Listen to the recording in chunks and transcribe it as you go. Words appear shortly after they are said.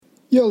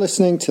You're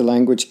listening to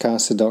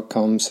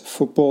LanguageCaster.com's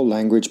Football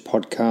Language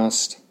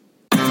Podcast.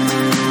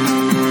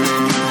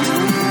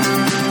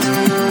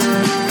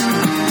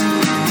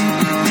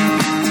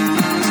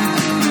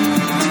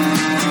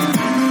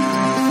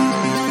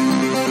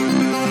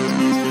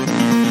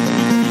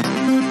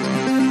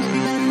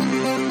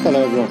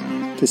 Hello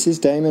everyone, this is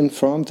Damon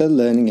from the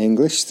Learning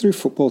English Through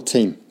Football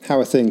team. How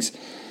are things?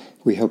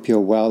 We hope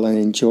you're well and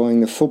enjoying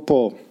the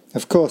football.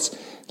 Of course,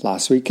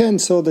 last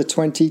weekend saw the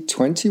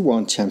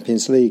 2021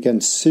 Champions League,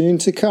 and soon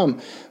to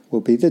come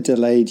will be the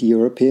delayed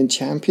European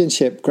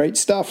Championship. Great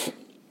stuff.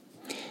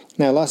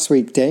 Now, last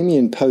week,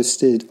 Damien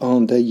posted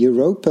on the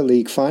Europa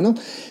League final.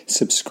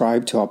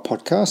 Subscribe to our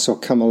podcast or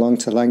come along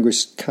to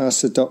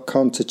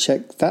LanguageCaster.com to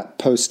check that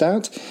post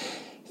out.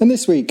 And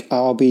this week,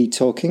 I'll be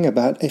talking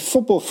about a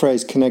football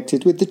phrase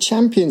connected with the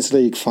Champions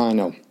League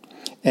final.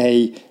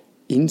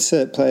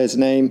 Insert player's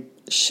name,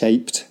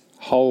 shaped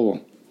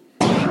hole.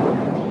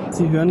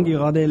 Sie hören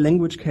gerade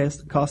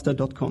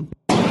LanguageCaster.com.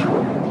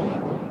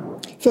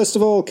 First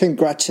of all,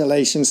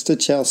 congratulations to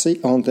Chelsea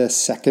on their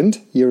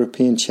second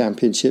European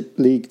Championship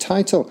League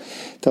title.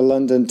 The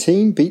London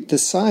team beat the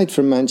side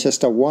from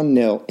Manchester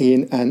 1-0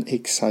 in an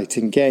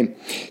exciting game.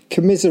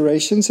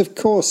 Commiserations, of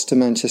course, to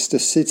Manchester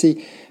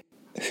City,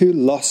 who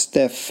lost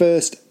their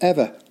first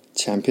ever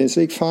Champions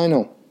League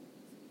final.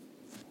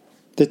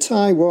 The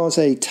tie was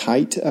a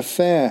tight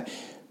affair,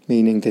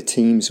 meaning the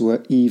teams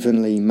were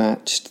evenly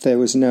matched. There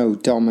was no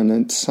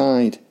dominant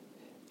side.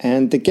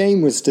 And the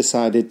game was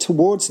decided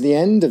towards the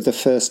end of the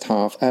first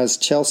half as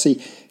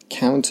Chelsea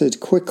countered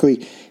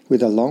quickly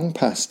with a long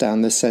pass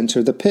down the centre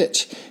of the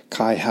pitch.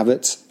 Kai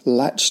Havertz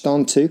latched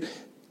onto,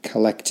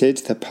 collected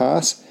the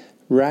pass,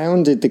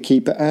 rounded the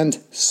keeper and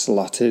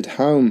slotted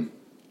home.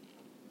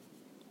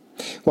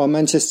 While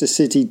Manchester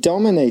City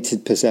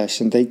dominated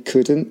possession, they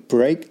couldn't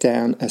break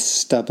down a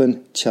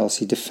stubborn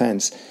Chelsea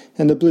defence,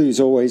 and the Blues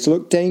always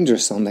looked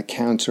dangerous on the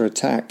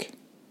counter-attack.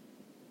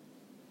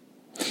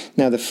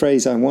 Now, the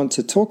phrase I want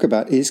to talk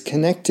about is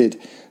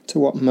connected to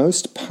what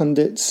most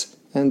pundits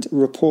and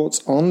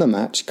reports on the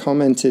match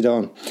commented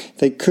on.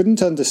 They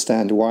couldn't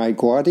understand why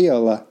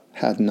Guardiola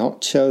had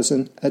not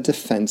chosen a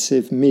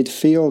defensive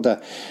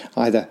midfielder,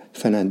 either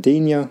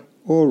Fernandinho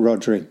or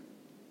Rodri.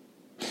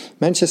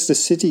 Manchester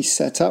City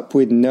set up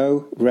with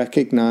no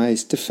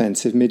recognised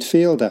defensive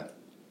midfielder.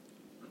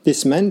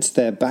 This meant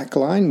their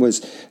backline was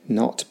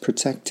not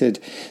protected.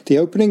 The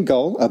opening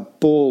goal, a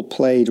ball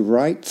played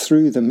right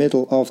through the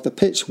middle of the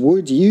pitch,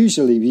 would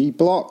usually be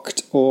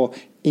blocked or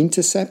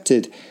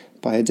intercepted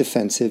by a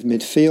defensive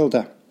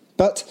midfielder.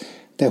 But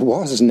there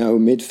was no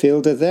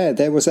midfielder there.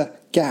 There was a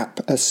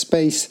gap, a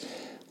space,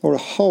 or a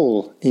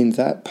hole in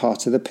that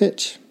part of the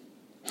pitch.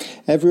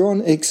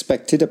 Everyone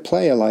expected a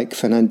player like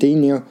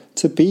Fernandinho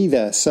to be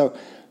there, so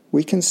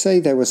we can say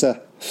there was a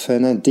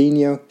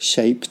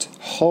Fernandinho-shaped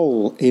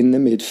hole in the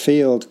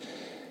midfield.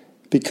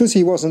 Because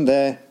he wasn't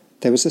there,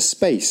 there was a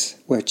space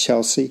where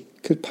Chelsea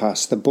could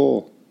pass the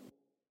ball.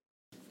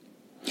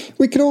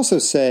 We could also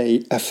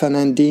say a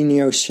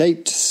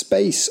Fernandinho-shaped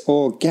space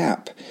or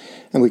gap,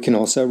 and we can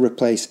also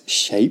replace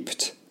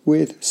shaped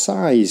with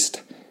sized.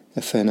 A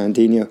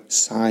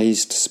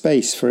Fernandinho-sized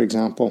space, for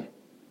example.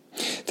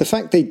 The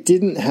fact they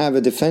didn't have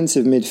a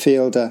defensive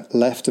midfielder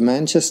left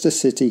Manchester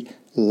City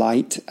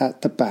light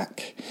at the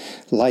back.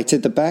 Light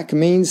at the back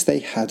means they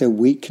had a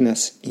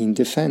weakness in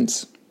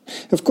defence.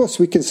 Of course,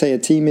 we can say a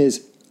team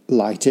is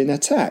light in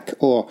attack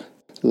or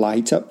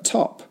light up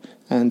top,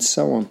 and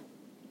so on.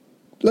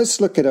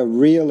 Let's look at a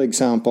real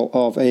example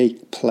of a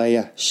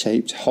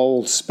player-shaped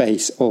hole,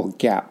 space or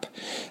gap.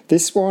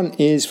 This one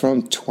is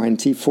from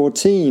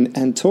 2014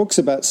 and talks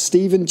about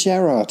Steven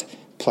Gerrard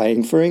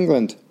playing for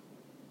England.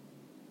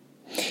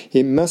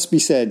 It must be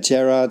said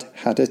Gerrard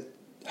had a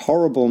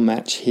horrible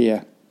match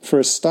here. For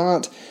a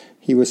start,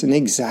 he was in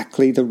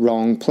exactly the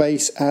wrong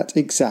place at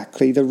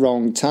exactly the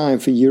wrong time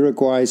for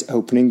Uruguay's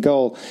opening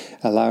goal,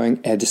 allowing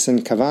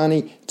Edinson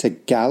Cavani to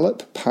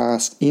gallop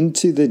past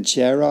into the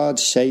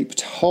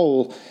Gerrard-shaped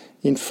hole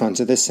in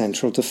front of the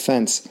central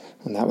defence,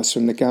 and that was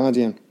from The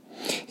Guardian.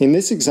 In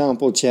this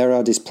example,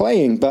 Gerrard is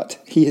playing, but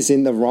he is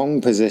in the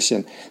wrong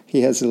position.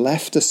 He has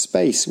left a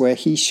space where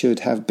he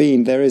should have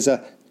been. There is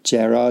a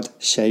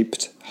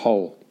Gerrard-shaped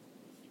hole.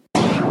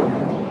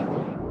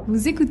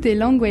 Vous écoutez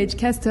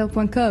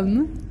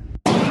LanguageCaster.com.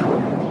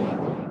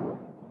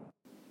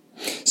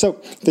 So,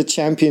 the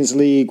Champions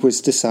League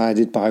was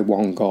decided by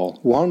one goal,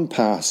 one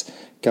pass,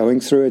 going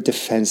through a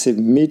defensive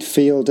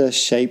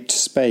midfielder-shaped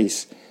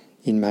space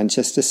in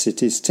Manchester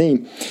City's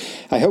team.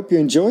 I hope you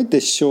enjoyed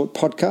this short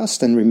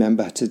podcast, and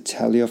remember to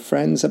tell your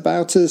friends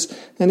about us.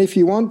 And if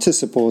you want to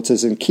support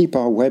us and keep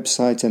our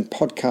website and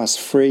podcast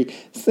free,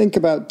 think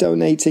about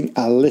donating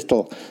a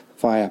little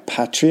via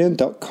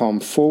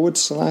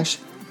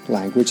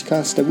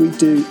patreon.com/LanguageCaster. We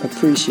do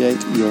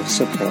appreciate your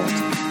support.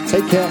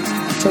 Take care.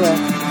 Ta-ra.